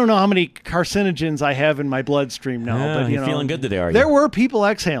 I don't know how many carcinogens I have in my bloodstream now, but you're feeling good today, are you? There were people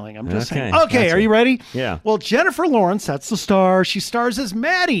exhaling. I'm just saying. Okay, gotcha. Are you ready? Yeah. Well, Jennifer Lawrence, that's the star. She stars as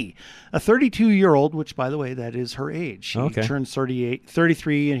Maddie, a 32-year-old, which, by the way, that is her age. She turns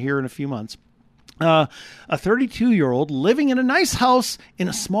 33 here in a few months. A 32-year-old living in a nice house in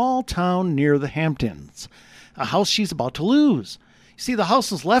a small town near the Hamptons, a house she's about to lose. See, the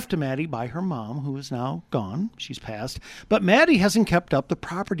house was left to Maddie by her mom, who is now gone. She's passed. But Maddie hasn't kept up the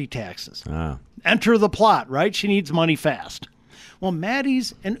property taxes. Enter the plot, right? She needs money fast. Well,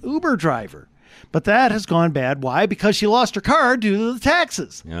 Maddie's an Uber driver. But that has gone bad. Why? Because she lost her car due to the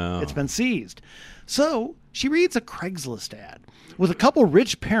taxes. It's been seized. So she reads a Craigslist ad with a couple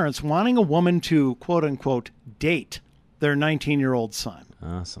rich parents wanting a woman to, quote-unquote, date their 19-year-old son.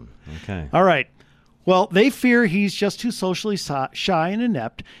 Awesome. Okay. All right. Well, they fear he's just too socially shy and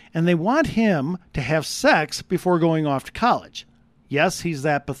inept, and they want him to have sex before going off to college. Yes, he's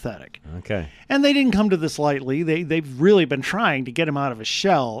that pathetic. Okay. And they didn't come to this lightly. They've really been trying to get him out of his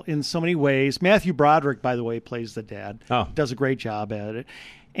shell in so many ways. Matthew Broderick, by the way, plays the dad. Does a great job at it.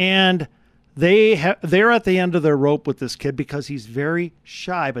 And they're at the end of their rope with this kid because he's very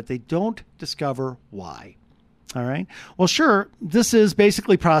shy, but they don't discover why. All right? Well, sure, this is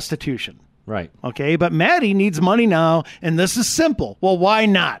basically prostitution. Right. Okay, but Maddie needs money now, and this is simple. Well, why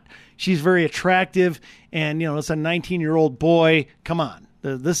not? She's very attractive, and, it's a 19-year-old boy. Come on.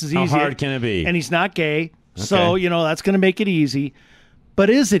 This is easy. How hard can it be? And he's not gay, so, that's going to make it easy.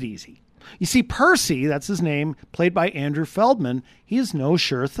 But is it easy? You see, Percy, that's his name, played by Andrew Feldman, he is no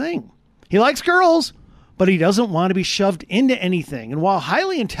sure thing. He likes girls, but he doesn't want to be shoved into anything. And while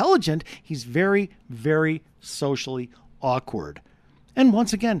highly intelligent, he's very, very socially awkward. And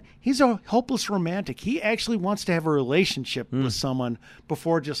once again, he's a hopeless romantic. He actually wants to have a relationship with someone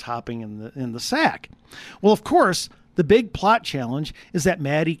before just hopping in the sack. Well, of course, the big plot challenge is that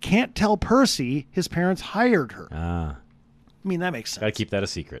Maddie can't tell Percy his parents hired her. I mean, that makes sense. Got to keep that a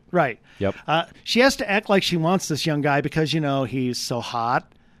secret. Right. Yep. She has to act like she wants this young guy because, he's so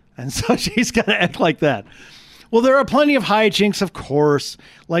hot. And so she's got to act like that. Well, there are plenty of hijinks, of course,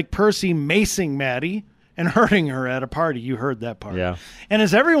 like Percy macing Maddie and hurting her at a party. You heard that part. Yeah. And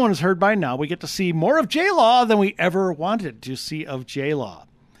as everyone has heard by now, we get to see more of J-Law than we ever wanted to see of J-Law.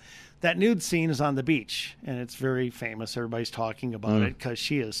 That nude scene is on the beach, and it's very famous. Everybody's talking about it because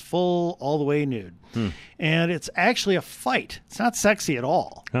she is full all the way nude. And it's actually a fight. It's not sexy at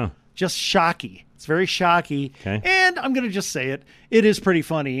all. Just shocky. It's very shocky. Okay. And I'm going to just say it. It is pretty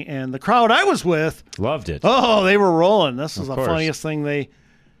funny. And the crowd I was with loved it. Oh, they were rolling. This is the course. funniest thing they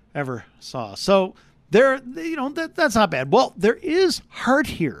ever saw. So that's not bad. Well, there is heart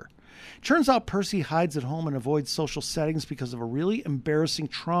here. Turns out Percy hides at home and avoids social settings because of a really embarrassing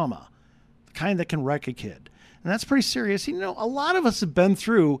trauma, the kind that can wreck a kid. And that's pretty serious. You know, a lot of us have been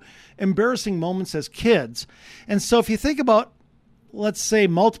through embarrassing moments as kids. And so if you think about, let's say,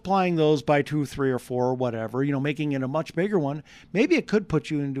 multiplying those by 2, 3, or 4, or whatever, making it a much bigger one, maybe it could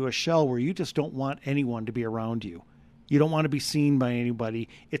put you into a shell where you just don't want anyone to be around you. You don't want to be seen by anybody.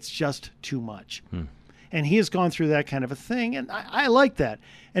 It's just too much. And he has gone through that kind of a thing, and I like that.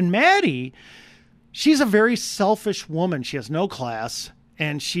 And Maddie, she's a very selfish woman. She has no class,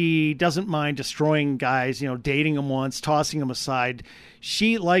 and she doesn't mind destroying guys, dating them once, tossing them aside.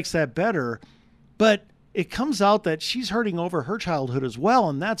 She likes that better, but it comes out that she's hurting over her childhood as well,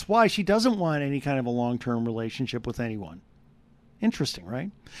 and that's why she doesn't want any kind of a long-term relationship with anyone. Interesting,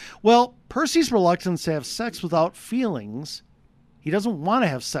 right? Well, Percy's reluctance to have sex without feelings, he doesn't want to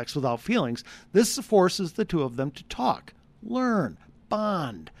have sex without feelings. This forces the two of them to talk, learn,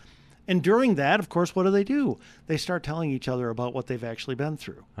 bond. And during that, of course, what do? They start telling each other about what they've actually been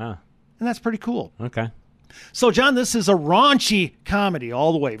through. And that's pretty cool. Okay. So, John, this is a raunchy comedy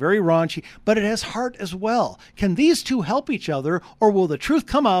all the way, very raunchy, but it has heart as well. Can these two help each other, or will the truth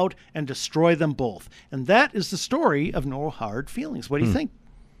come out and destroy them both? And that is the story of No Hard Feelings. What do you think?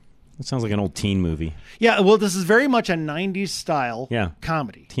 It sounds like an old teen movie. Yeah, well, this is very much a 90s style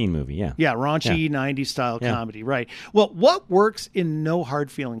comedy. Teen movie, yeah. Yeah, raunchy 90s style comedy, right. Well, what works in No Hard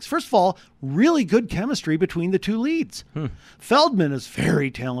Feelings? First of all, really good chemistry between the two leads. Feldman is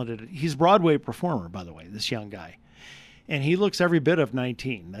very talented. He's a Broadway performer, by the way, this young guy. And he looks every bit of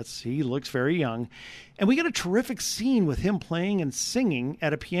 19. He looks very young. And we get a terrific scene with him playing and singing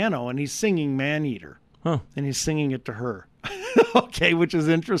at a piano, and he's singing Man-Eater. And he's singing it to her. Okay, which is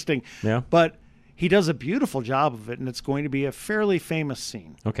interesting. Yeah. But he does a beautiful job of it, and it's going to be a fairly famous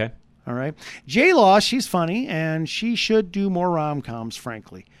scene. Okay. All right. J-Law, she's funny, and she should do more rom-coms,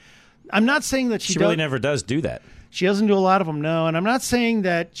 frankly. I'm not saying that she really never does do that. She doesn't do a lot of them, no. And I'm not saying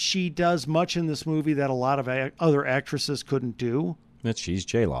that she does much in this movie that a lot of other actresses couldn't do. That she's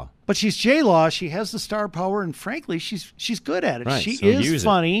J-Law. But she's J-Law. She has the star power, and frankly, she's good at it. Right, she so is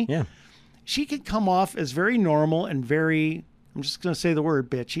funny. Yeah. She can come off as very normal and very, I'm just going to say the word,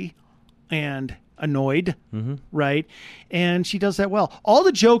 bitchy and annoyed, right? And she does that well. All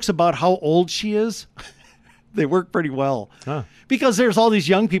the jokes about how old she is, they work pretty well. Because there's all these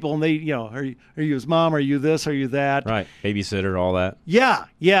young people, and they, are you his mom? Are you this? Are you that? Right. Babysitter, all that. Yeah.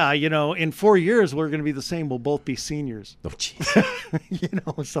 In 4 years, we're going to be the same. We'll both be seniors. Oh,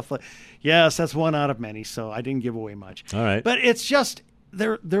 jeez. Stuff like, yes, that's one out of many, so I didn't give away much. All right. But it's just,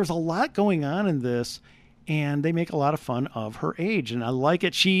 there's a lot going on in this, and they make a lot of fun of her age, and I like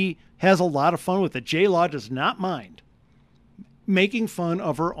it. She has a lot of fun with it. J-Law does not mind making fun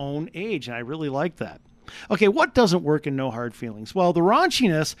of her own age, and I really like that. Okay, what doesn't work in No Hard Feelings? Well, the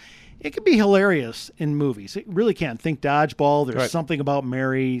raunchiness, it can be hilarious in movies. It really can. Think Dodgeball. There's something about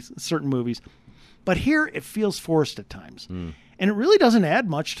Mary, certain movies. But here, it feels forced at times. And it really doesn't add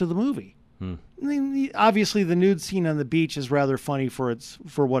much to the movie. I mean, obviously, the nude scene on the beach is rather funny for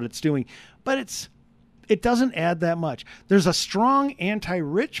what it's doing, but it doesn't add that much. There's a strong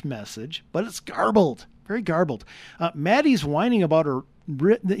anti-rich message, but it's garbled, very garbled. Maddie's whining about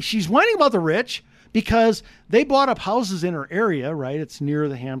she's whining about the rich because they bought up houses in her area, right? It's near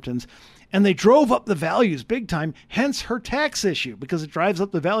the Hamptons, and they drove up the values big time, hence her tax issue, because it drives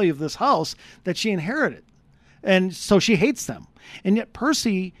up the value of this house that she inherited. And so she hates them. And yet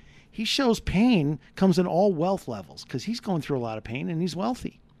Percy, he shows pain comes in all wealth levels because he's going through a lot of pain and he's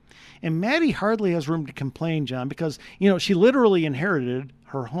wealthy. And Maddie hardly has room to complain, John, because, she literally inherited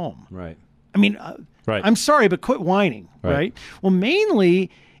her home. Right. I mean, right. I'm sorry, but quit whining, right? Well, mainly,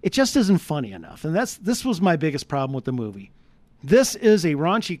 it just isn't funny enough. And this was my biggest problem with the movie. This is a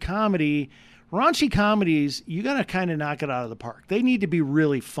raunchy comedy. Raunchy comedies, you got to kind of knock it out of the park. They need to be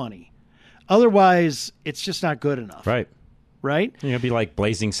really funny. Otherwise, it's just not good enough. Right. Right? It'd be like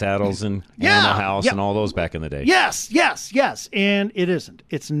Blazing Saddles and Animal House and all those back in the day. Yes. And it isn't.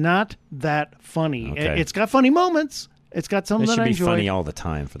 It's not that funny. Okay. It's got funny moments. It's got something that I enjoy. It should be funny all the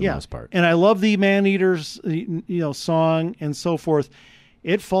time for the most part. And I love the Man-Eater's song and so forth.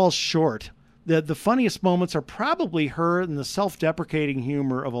 It falls short. The funniest moments are probably her and the self-deprecating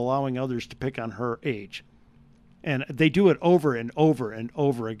humor of allowing others to pick on her age. And they do it over and over and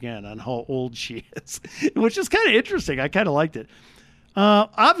over again on how old she is, which is kind of interesting. I kind of liked it.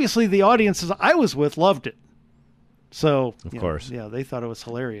 Obviously, the audiences I was with loved it. So, of course. They thought it was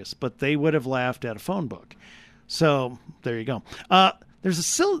hilarious, but they would have laughed at a phone book. So there you go. There's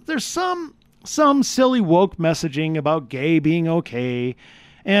some silly woke messaging about gay being okay.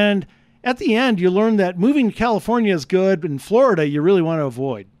 And at the end, you learn that moving to California is good, but in Florida, you really want to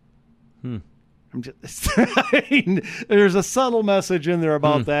avoid. There's a subtle message in there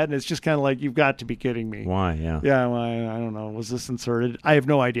about that, and it's just kind of like, you've got to be kidding me. Why? Yeah. Yeah, well, I don't know. Was this inserted? I have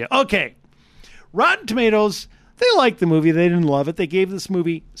no idea. Okay. Rotten Tomatoes, they liked the movie. They didn't love it. They gave this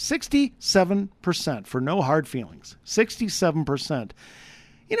movie 67% for no hard feelings. 67%.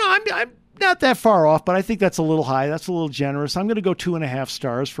 I'm not that far off, but I think that's a little high. That's a little generous. I'm going to go 2.5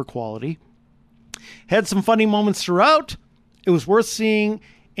 stars for quality. Had some funny moments throughout. It was worth seeing.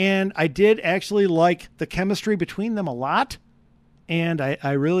 And I did actually like the chemistry between them a lot. And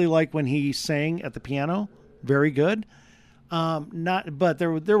I really like when he sang at the piano. Very good. But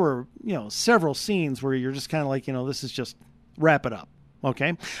there were, several scenes where you're just kind of like, this is just wrap it up.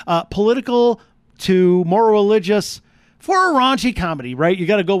 Okay. Political to more religious for a raunchy comedy, right? You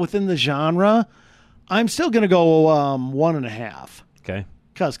got to go within the genre. I'm still going to go 1.5. Okay.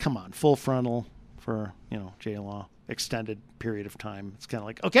 Because come on, full frontal for, J-Law. Extended period of time. It's kind of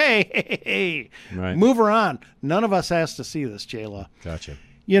like, okay, right. Move her on. None of us has to see this, J-Law. Gotcha.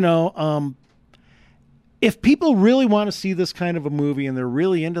 If people really want to see this kind of a movie and they're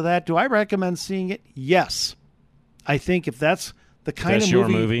really into that, do I recommend seeing it? Yes. I think if that's the kind of movie. That's your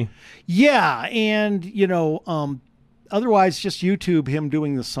movie? Yeah. And, otherwise just YouTube him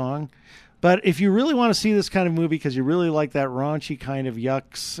doing the song. But if you really want to see this kind of movie because you really like that raunchy kind of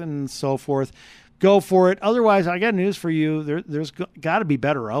yucks and so forth, go for it. Otherwise, I got news for you. There's got to be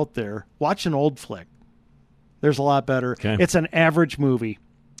better out there. Watch an old flick. There's a lot better. Okay. It's an average movie.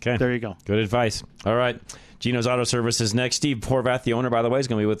 Okay. There you go. Good advice. All right. Gino's Auto Service is next. Steve Horvath, the owner, by the way, is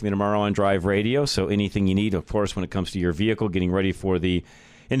going to be with me tomorrow on Drive Radio. So anything you need, of course, when it comes to your vehicle, getting ready for the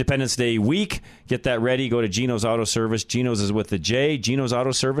Independence Day week, get that ready. Go to Gino's Auto Service. Gino's is with the J.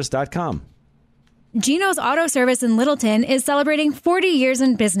 Gino'sAutoservice.com. Gino's Auto Service in Littleton is celebrating 40 years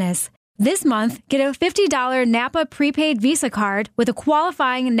in business. This month, get a $50 Napa prepaid Visa card with a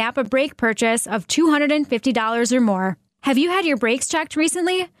qualifying Napa brake purchase of $250 or more. Have you had your brakes checked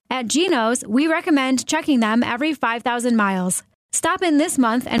recently? At Gino's, we recommend checking them every 5,000 miles. Stop in this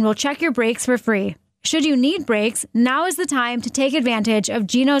month and we'll check your brakes for free. Should you need brakes, now is the time to take advantage of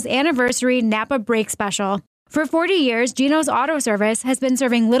Gino's Anniversary Napa Brake Special. For 40 years, Gino's Auto Service has been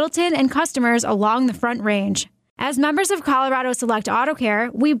serving Littleton and customers along the Front Range. As members of Colorado Select Auto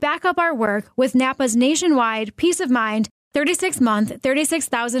Care, we back up our work with Napa's nationwide peace of mind 36-month,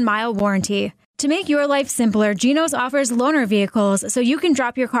 36,000-mile warranty. To make your life simpler, Gino's offers loaner vehicles so you can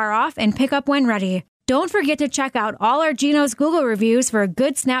drop your car off and pick up when ready. Don't forget to check out all our Gino's Google reviews for a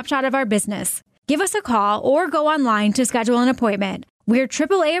good snapshot of our business. Give us a call or go online to schedule an appointment. We're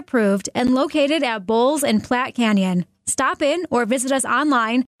AAA approved and located at Bowles and Platte Canyon. Stop in or visit us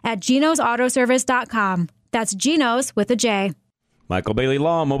online at Gino'sAutoservice.com. That's Gino's with a J. Michael Bailey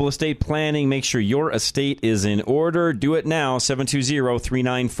Law, Mobile Estate Planning. Make sure your estate is in order. Do it now,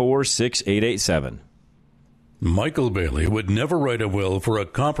 720-394-6887. Michael Bailey would never write a will for a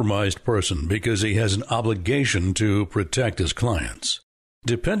compromised person because he has an obligation to protect his clients.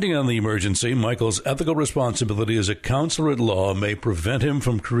 Depending on the emergency, Michael's ethical responsibility as a counselor at law may prevent him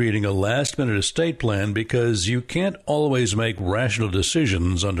from creating a last-minute estate plan because you can't always make rational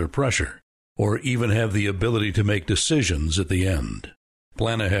decisions under pressure, or even have the ability to make decisions at the end.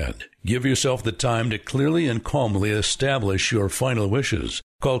 Plan ahead. Give yourself the time to clearly and calmly establish your final wishes.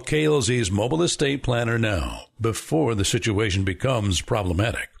 Call KLZ's Mobile Estate Planner now, before the situation becomes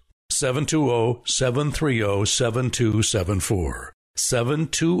problematic. 720-730-7274.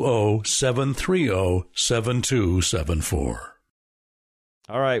 720-730-7274.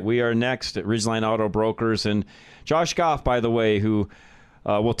 All right, we are next at Ridgeline Auto Brokers. And Josh Goff, by the way, who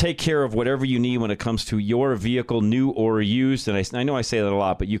will take care of whatever you need when it comes to your vehicle, new or used. And I know I say that a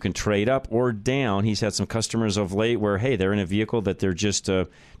lot, but you can trade up or down. He's had some customers of late where, hey, they're in a vehicle that they're just too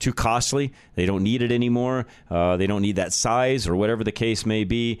costly. They don't need it anymore. They don't need that size or whatever the case may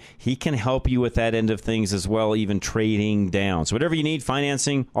be. He can help you with that end of things as well, even trading down. So whatever you need,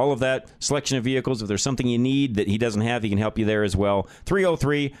 financing, all of that, selection of vehicles. If there's something you need that he doesn't have, he can help you there as well.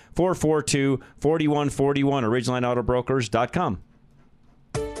 303-442-4141 or RidgelineAutobrokers.com.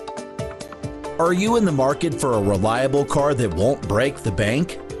 Are you in the market for a reliable car that won't break the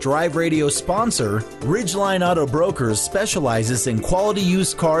bank? Drive Radio sponsor, Ridgeline Auto Brokers specializes in quality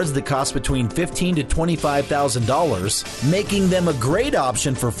used cars that cost between $15,000 to $25,000, making them a great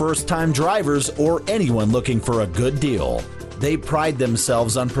option for first-time drivers or anyone looking for a good deal. They pride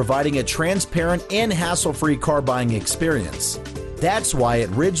themselves on providing a transparent and hassle-free car buying experience. That's why at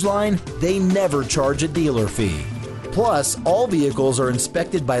Ridgeline, they never charge a dealer fee. Plus, all vehicles are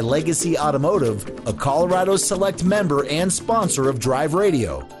inspected by Legacy Automotive, a Colorado Select member and sponsor of Drive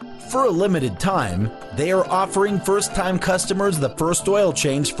Radio. For a limited time, they are offering first-time customers the first oil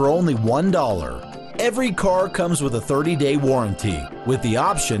change for only $1. Every car comes with a 30-day warranty, with the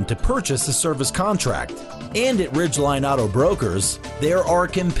option to purchase a service contract. And at Ridgeline Auto Brokers, there are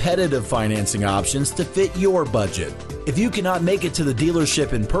competitive financing options to fit your budget. If you cannot make it to the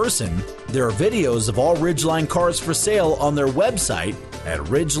dealership in person, there are videos of all Ridgeline cars for sale on their website at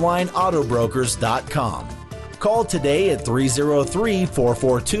ridgelineautobrokers.com. Call today at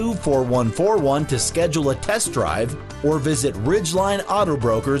 303-442-4141 to schedule a test drive or visit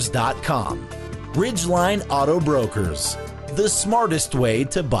ridgelineautobrokers.com. Ridgeline Auto Brokers, the smartest way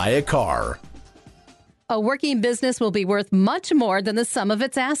to buy a car. A working business will be worth much more than the sum of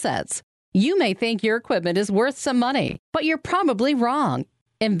its assets. You may think your equipment is worth some money, but you're probably wrong.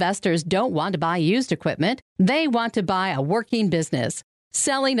 Investors don't want to buy used equipment. They want to buy a working business.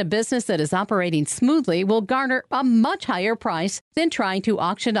 Selling a business that is operating smoothly will garner a much higher price than trying to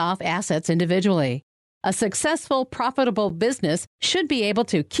auction off assets individually. A successful, profitable business should be able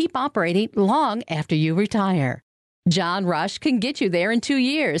to keep operating long after you retire. John Rush can get you there in 2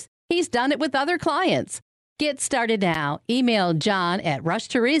 years. He's done it with other clients. Get started now. Email John at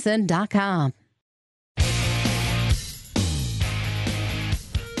rushtoreason.com.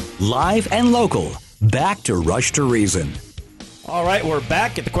 Live and local. Back to Rush to Reason. All right, we're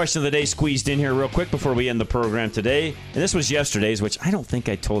back. Get the question of the day squeezed in here real quick before we end the program today. And this was yesterday's, which I don't think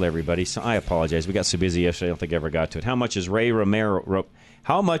I told everybody, so I apologize. We got so busy yesterday, I don't think I ever got to it. How much is Ray Romano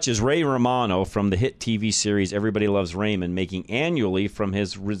from the hit TV series Everybody Loves Raymond making annually from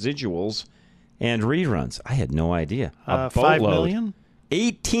his residuals and reruns? I had no idea. $5 million?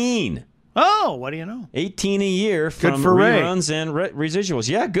 18. Oh, what do you know? 18 a year from reruns and residuals.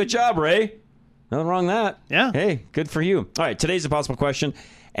 Yeah, good job, Ray. Nothing wrong with that. Yeah. Hey, good for you. All right, today's impossible question.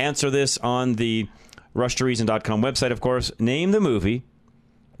 Answer this on the rushtoreason.com website, of course. Name the movie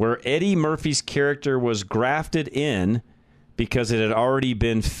where Eddie Murphy's character was grafted in because it had already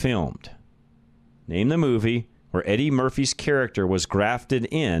been filmed. Name the movie where Eddie Murphy's character was grafted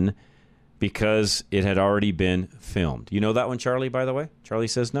in because it had already been filmed. You know that one, Charlie, by the way? Charlie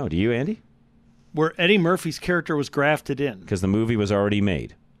says no. Do you, Andy? Where Eddie Murphy's character was grafted in. Because the movie was already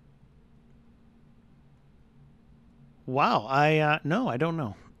made. Wow. No, I don't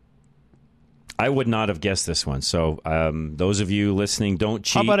know. I would not have guessed this one. So those of you listening, don't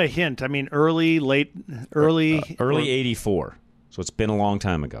cheat. How about a hint? I mean, early 84. So it's been a long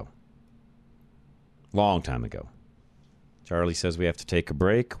time ago. Long time ago. Charlie says we have to take a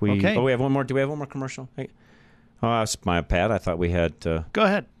break. Okay. Oh, we have one more. Do we have one more commercial? Hey. Oh, that's my bad. I thought we had Go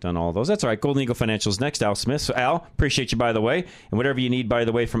ahead. Done all of those. That's all right. Golden Eagle Financial's next. Al Smith. So, Al, appreciate you, by the way. And whatever you need, by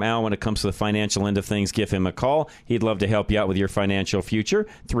the way, from Al when it comes to the financial end of things, give him a call. He'd love to help you out with your financial future.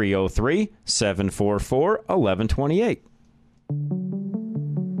 303-744-1128.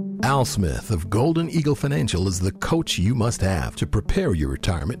 Al Smith of Golden Eagle Financial is the coach you must have to prepare your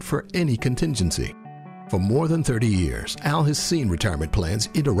retirement for any contingency. For more than 30 years, Al has seen retirement plans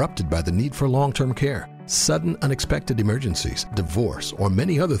interrupted by the need for long-term care, sudden unexpected emergencies, divorce, or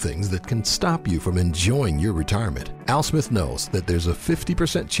many other things that can stop you from enjoying your retirement. Al Smith knows that there's a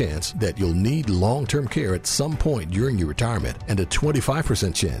 50% chance that you'll need long-term care at some point during your retirement and a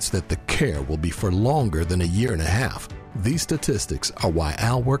 25% chance that the care will be for longer than a year and a half. These statistics are why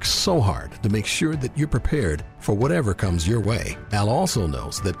Al works so hard to make sure that you're prepared for whatever comes your way. Al also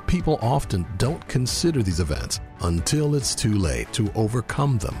knows that people often don't consider these events until it's too late to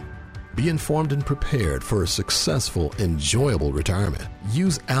overcome them. Be informed and prepared for a successful, enjoyable retirement.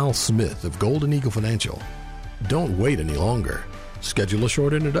 Use Al Smith of Golden Eagle Financial. Don't wait any longer. Schedule a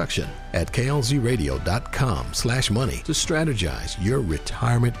short introduction at klzradio.com/money to strategize your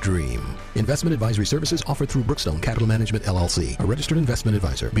retirement dream. Investment advisory services offered through Brookstone Capital Management, LLC, a registered investment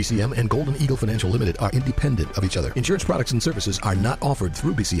advisor. BCM and Golden Eagle Financial Limited are independent of each other. Insurance products and services are not offered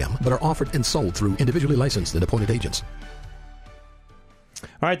through BCM, but are offered and sold through individually licensed and appointed agents.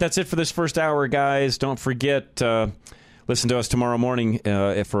 All right, that's it for this first hour, guys. Don't forget, listen to us tomorrow morning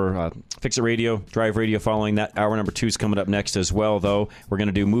for Fix It Radio, Drive Radio. Following that, hour number 2 is coming up next as well, though. We're going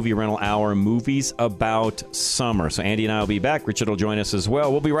to do Movie Rental Hour, movies about summer. So Andy and I will be back. Richard will join us as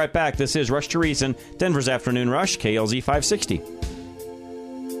well. We'll be right back. This is Rush to Reason, Denver's Afternoon Rush, KLZ 560.